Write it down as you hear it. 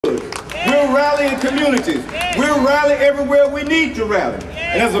we'll rally in communities. We'll rally everywhere we need to rally.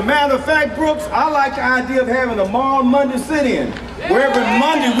 And as a matter of fact, Brooks, I like the idea of having a Monday sit-in, where every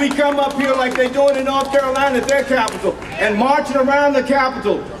Monday we come up here like they're doing in North Carolina at their capital, and marching around the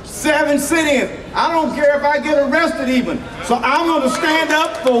Capitol. 7 sit-ins. I don't care if I get arrested even. So I'm going to stand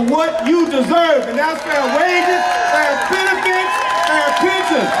up for what you deserve, and that's fair wages, fair benefits, fair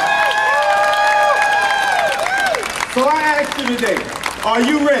pensions. So I ask you today, are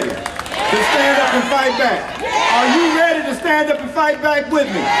you ready to stand up and fight back? Are you ready to stand up and fight back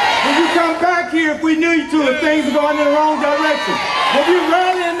with me? Will you come back here if we need to, if things are going in the wrong direction? Will you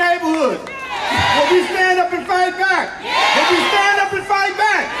rally in the neighborhood? Will we stand up and fight back? Will we stand up and fight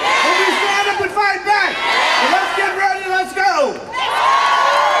back? Will we stand up and fight back? Well, let's get ready, let's go.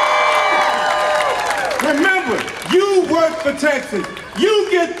 Remember, you work for Texas.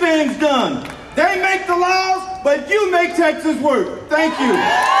 You get things done. They make the laws, but you make Texas work. Thank you.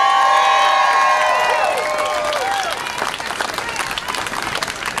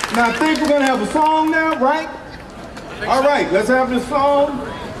 Now I think we're going to have a song now, right? All right, let's have this song,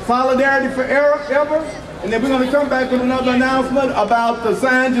 Solidarity Forever, and then we're going to come back with another announcement about the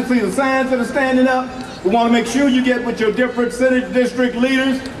signs. You see the signs that are standing up. We want to make sure you get with your different city district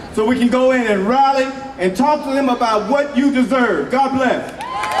leaders so we can go in and rally and talk to them about what you deserve. God bless.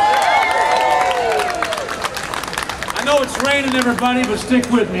 I know it's raining, everybody, but stick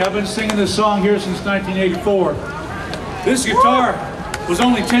with me. I've been singing this song here since 1984. This guitar was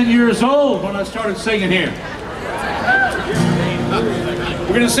only 10 years old when I started singing here.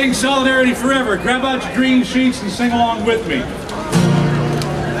 We're going to sing Solidarity Forever. Grab out your green sheets and sing along with me.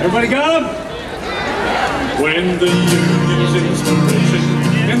 Everybody got them? When the union's inspiration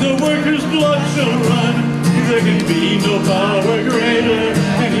and the workers' blood shall run, there can be no power greater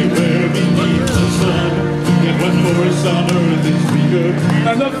anywhere beneath the sun. And when force on earth is weaker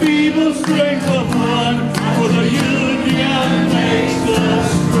and the feeble strength of one, for the union makes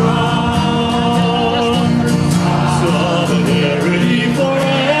us strong. Solidarity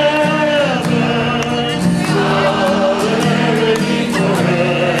forever. Solidarity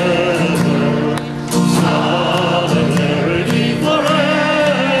forever. Solidarity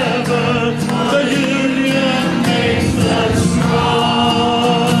forever. The union makes us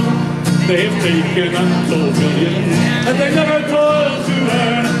strong. They've taken untold millions and they never toiled to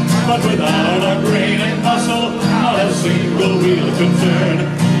earn, but without our brain and muscle, not a single wheel can turn.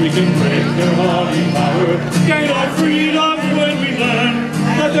 We can break their haughty power, gain our freedom when we learn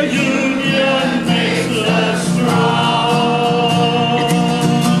that the union makes us strong.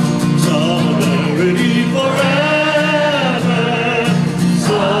 Solidarity forever.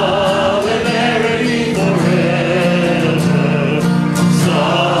 Solidarity forever.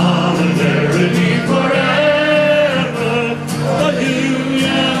 Solidarity forever. The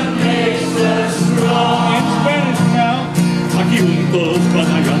union makes us strong. In Spanish now. Aquí juntos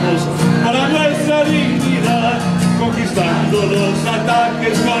batallamos para nuestra dignidad, conquistando los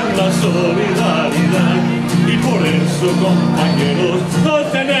ataques con la solidaridad. Y por eso, compañeros,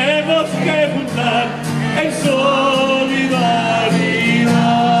 nos tenemos que juntar en solidaridad.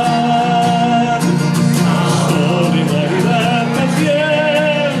 Solidaridad para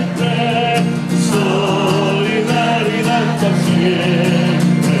siempre. Solidaridad para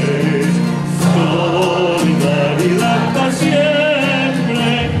siempre. Solidaridad para siempre,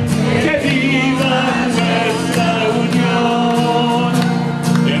 que viva nuestra unión.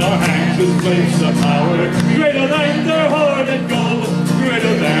 In our hands is place of power, greater than their hoarded gold,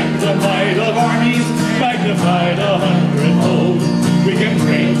 greater than the might of armies, magnified 100-fold. We can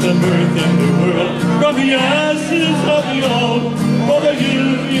bring the birth of the world from the ashes of the old, for the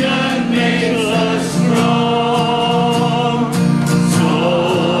union makes us strong.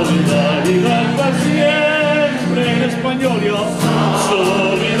 Solidaridad para siempre, en español yo.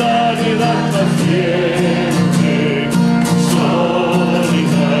 Solidaridad para siempre.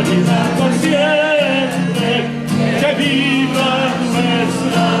 Solidaridad para siempre. Que viva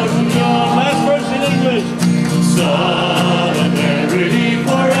nuestra unión. Last verse in English. Solidarity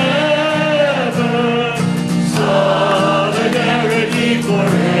forever. Solidarity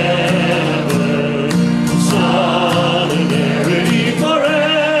forever. Solidarity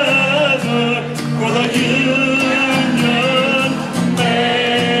forever. For the union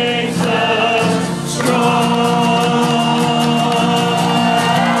makes us strong.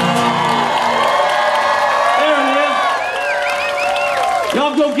 There it is.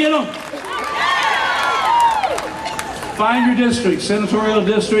 Y'all go get them. Find your districts, senatorial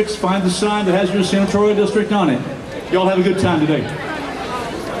districts. Find the sign that has your senatorial district on it. Y'all have a good time today.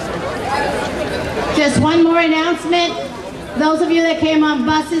 Just one more announcement. Those of you that came on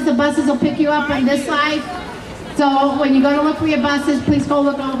buses, the buses will pick you up on this side. So when you go to look for your buses, please go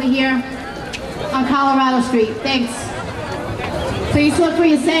look over here on Colorado Street. Thanks. Please look for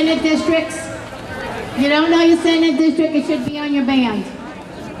your Senate districts. If you don't know your Senate district, it should be on your band.